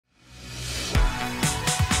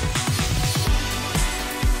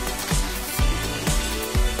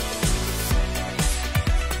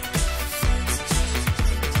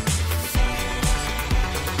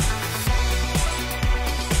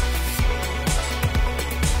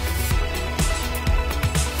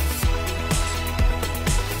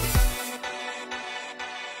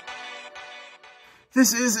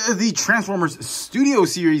This is the Transformers Studio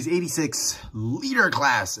Series 86 Leader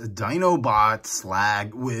Class Dinobot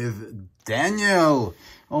Slag with Daniel.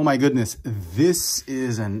 Oh my goodness, this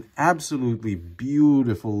is an absolutely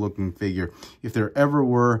beautiful looking figure. If there ever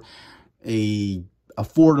were a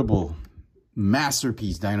affordable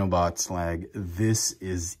masterpiece Dinobot Slag, this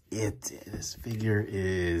is it. This figure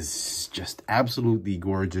is just absolutely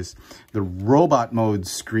gorgeous. The robot mode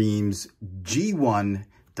screams G1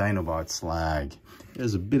 Dinobot Slag.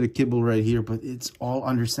 There's a bit of kibble right here, but it's all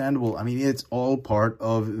understandable. I mean, it's all part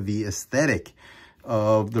of the aesthetic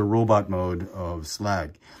of the robot mode of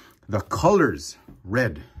Slag. The colors,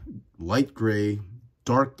 red, light gray,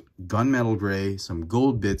 dark gunmetal gray, some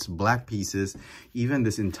gold bits, black pieces. Even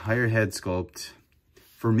this entire head sculpt,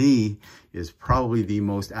 for me, is probably the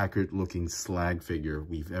most accurate looking Slag figure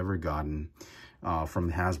we've ever gotten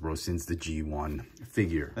from Hasbro since the G1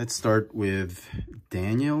 figure. Let's start with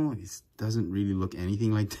Daniel. He doesn't really look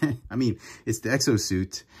anything like that. I mean, it's the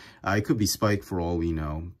exosuit. It could be Spike for all we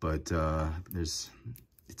know, but it's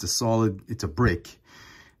a brick.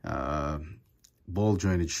 Ball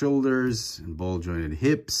jointed shoulders and ball jointed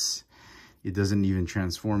hips. It doesn't even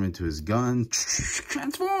transform into his gun.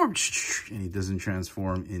 Transform! And he doesn't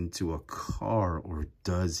transform into a car, or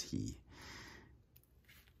does he?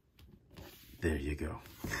 There you go.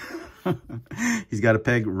 He's got a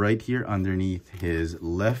peg right here underneath his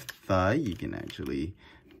left thigh. You can actually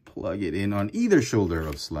plug it in on either shoulder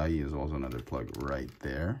of Slug. There's also another plug right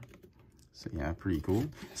there. So yeah, pretty cool.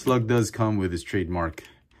 Slug does come with his trademark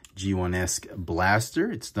G1-esque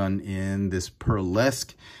blaster. It's done in this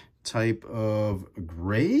pearlesque type of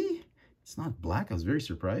gray. It's not black. I was very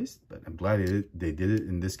surprised, but I'm glad they did it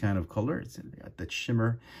in this kind of color. It's got that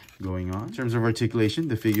shimmer going on. In terms of articulation,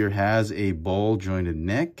 the figure has a ball jointed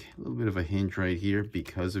neck, a little bit of a hinge right here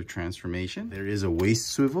because of transformation. There is a waist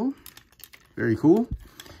swivel. Very cool.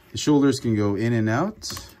 The shoulders can go in and out,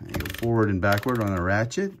 and go forward and backward on a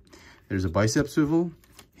ratchet. There's a bicep swivel,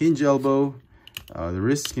 hinge elbow. The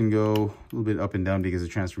wrists can go a little bit up and down because of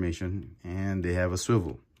transformation, and they have a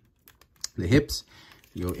swivel. The hips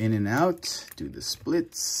go in and out, do the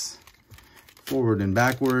splits, forward and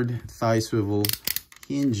backward, thigh swivel,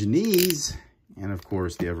 hinge knees, and of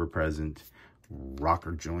course the ever-present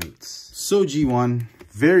rocker joints. So G1,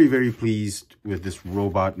 very, very pleased with this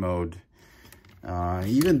robot mode.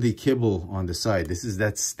 Even the kibble on the side, this is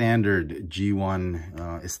that standard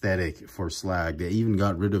G1 aesthetic for Slag. They even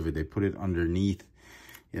got rid of it. They put it underneath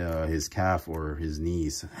his calf or his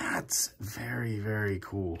knees. That's very, very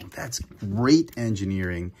cool. That's great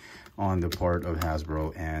engineering on the part of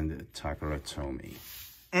Hasbro and Takara Tomy.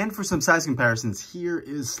 And for some size comparisons, here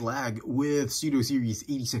is Slag with Studio Series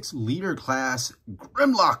 86 Leader Class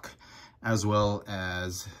Grimlock, as well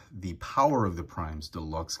as the Power of the Primes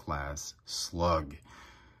Deluxe Class Slug.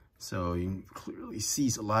 So you can clearly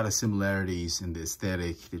see a lot of similarities in the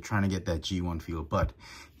aesthetic. They're trying to get that G1 feel, but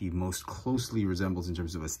he most closely resembles in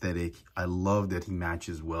terms of aesthetic. I love that he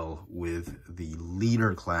matches well with the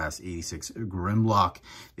Leader Class 86 Grimlock.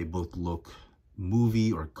 They both look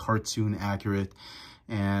movie or cartoon accurate.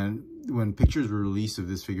 And when pictures were released of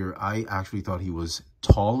this figure, I actually thought he was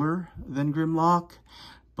taller than Grimlock.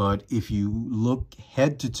 But if you look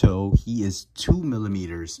head to toe, he is 2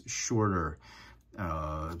 millimeters shorter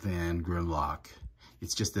than Grimlock.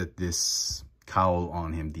 It's just that this cowl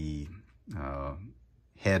on him, the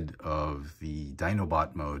head of the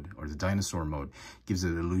Dinobot mode or the dinosaur mode, gives it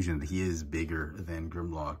the illusion that he is bigger than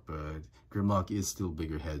Grimlock, but Grimlock is still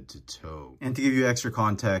bigger head to toe. And to give you extra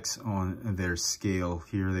context on their scale,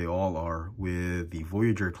 here they all are with the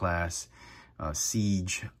Voyager class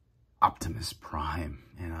Siege Optimus Prime,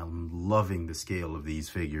 and I'm loving the scale of these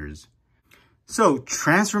figures. So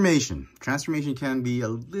transformation can be a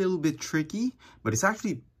little bit tricky, but it's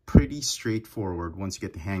actually pretty straightforward once you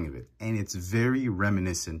get the hang of it. And it's very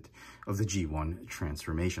reminiscent of the G1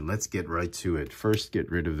 transformation. Let's get right to it. First, get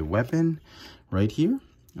rid of the weapon right here.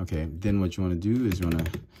 Okay, then what you want to do is you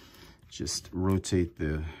want to just rotate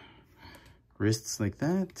the wrists like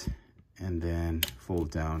that, and then fold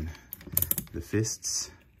down the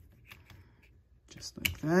fists just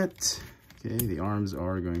like that. Okay, the arms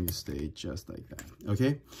are going to stay just like that.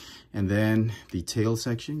 Okay, and then the tail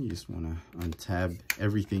section, you just want to untab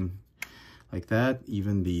everything like that,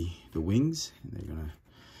 even the wings. And they're gonna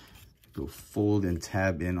go fold and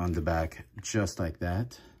tab in on the back just like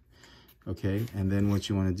that. Okay, and then what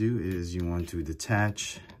you want to do is you want to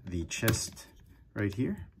detach the chest right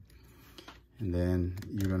here, and then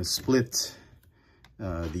you're going to split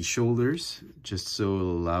the shoulders just so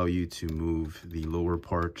it'll allow you to move the lower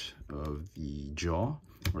part of the jaw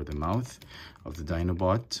or the mouth of the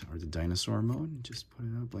Dinobot or the dinosaur mode. Just put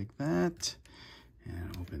it up like that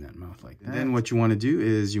and open that mouth like that. And then what you want to do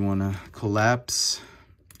is you want to collapse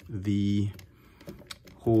these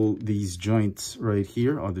joints right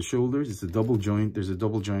here on the shoulders. It's a double joint. There's a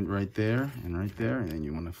double joint right there and right there. And then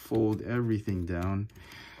you want to fold everything down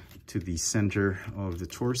to the center of the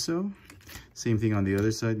torso. Same thing on the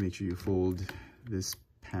other side. Make sure you fold this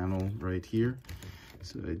panel right here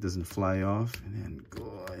so that it doesn't fly off. And then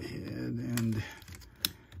go ahead and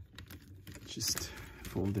just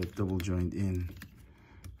fold that double joint in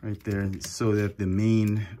right there so that the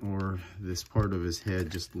mane or this part of his head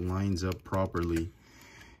just lines up properly.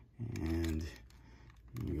 And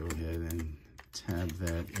you go ahead and tab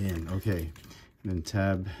that in. Okay, and then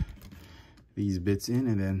tab these bits in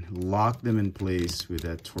and then lock them in place with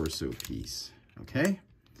that torso piece. Okay,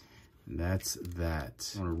 and that's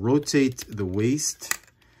that. I want to rotate the waist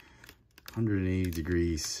 180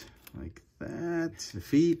 degrees like that. The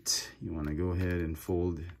feet, you want to go ahead and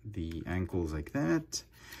fold the ankles like that.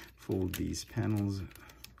 Fold these panels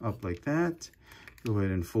up like that. Go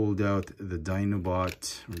ahead and fold out the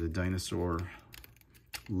Dinobot or the dinosaur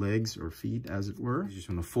legs or feet, as it were. You just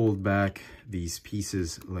want to fold back these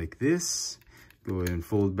pieces like this. Go ahead and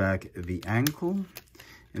fold back the ankle.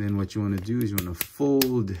 And then what you want to do is you want to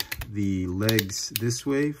fold the legs this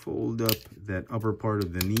way. Fold up that upper part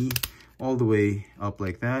of the knee all the way up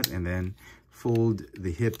like that. And then fold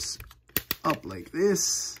the hips up like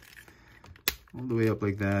this. All the way up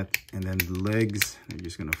like that, and then the legs are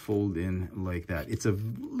just going to fold in like that. It's a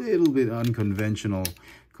little bit unconventional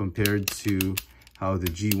compared to how the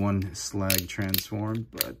G1 Slag transformed,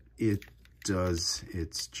 but it does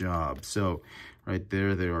its job. So right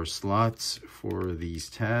there are slots for these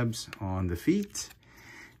tabs on the feet,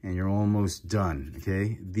 and you're almost done.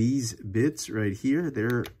 Okay, these bits right here,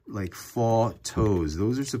 they're like faux toes.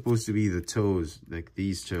 Those are supposed to be the toes, like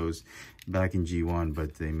these toes back in G1,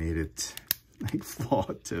 but they made it like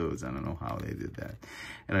faux toes. I don't know how they did that.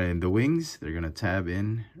 And the wings, they're gonna tab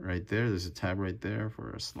in right there. There's a tab right there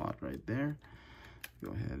for a slot right there.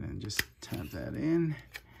 Go ahead and just tab that in.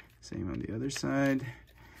 Same on the other side.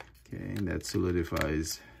 Okay, and that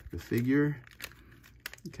solidifies the figure.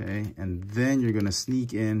 Okay, and then you're gonna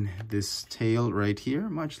sneak in this tail right here,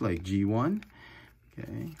 much like G1.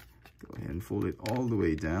 Okay, go ahead and fold it all the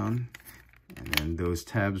way down. And then those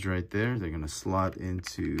tabs right there, they're gonna slot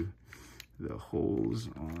into the holes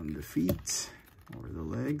on the feet or the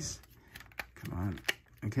legs. Come on.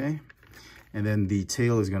 Okay, and then the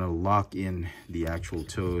tail is going to lock in the actual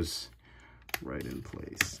toes right in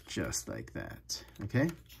place, just like that. Okay,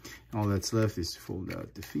 all that's left is to fold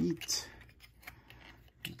out the feet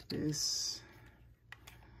like this.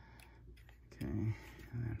 Okay, and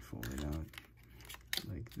then fold it out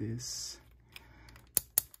like this.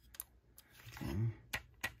 Okay.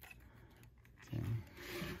 Okay.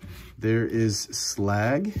 There is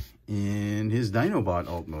Slag in his Dinobot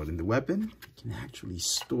alt mode. And the weapon, you can actually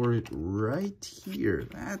store it right here.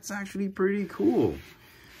 That's actually pretty cool.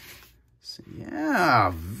 So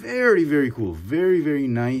yeah, very, very cool. Very, very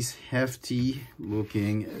nice, hefty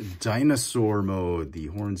looking dinosaur mode. The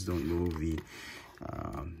horns don't move, the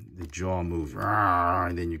jaw moves.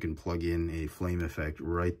 And then you can plug in a flame effect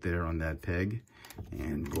right there on that peg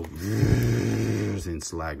and go. Since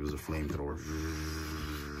Slag was a flamethrower.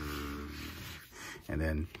 And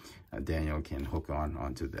then Daniel can hook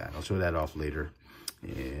onto that. I'll show that off later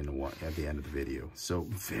at the end of the video. So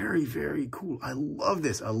very, very cool. I love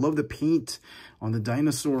this. I love the paint on the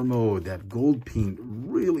dinosaur mode. That gold paint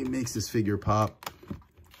really makes this figure pop.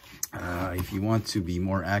 If you want to be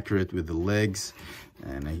more accurate with the legs,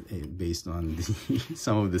 and based on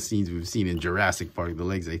some of the scenes we've seen in Jurassic Park, the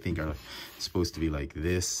legs I think are supposed to be like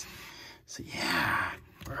this. So yeah.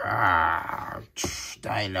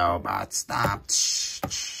 Dinobot, stop.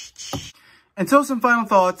 And so some final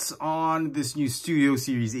thoughts on this new Studio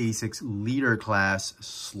Series 86 Leader Class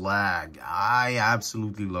Slag. I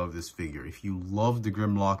absolutely love this figure. If you love the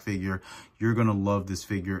Grimlock figure, you're going to love this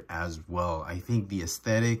figure as well. I think the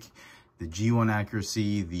aesthetic, the G1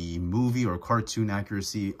 accuracy, the movie or cartoon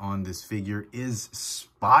accuracy on this figure is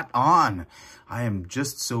spot on. I am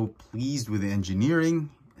just so pleased with the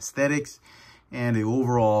engineering, aesthetics, and the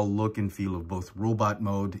overall look and feel of both robot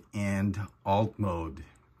mode and alt mode.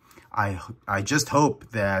 I just hope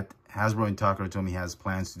that Hasbro and Takara Tomy has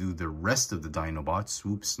plans to do the rest of the Dinobots,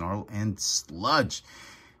 Swoop, Snarl, and Sludge.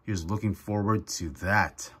 Here's looking forward to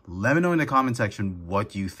that. Let me know in the comment section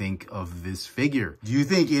what you think of this figure. Do you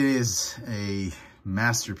think it is a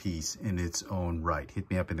masterpiece in its own right. Hit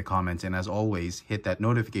me up in the comments, and as always, hit that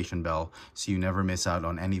notification bell so you never miss out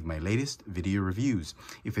on any of my latest video reviews.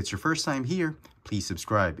 If it's your first time here, please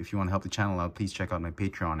subscribe. If you want to help the channel out, please check out my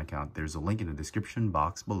Patreon account. There's a link in the description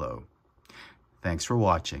box below. Thanks for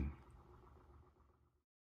watching.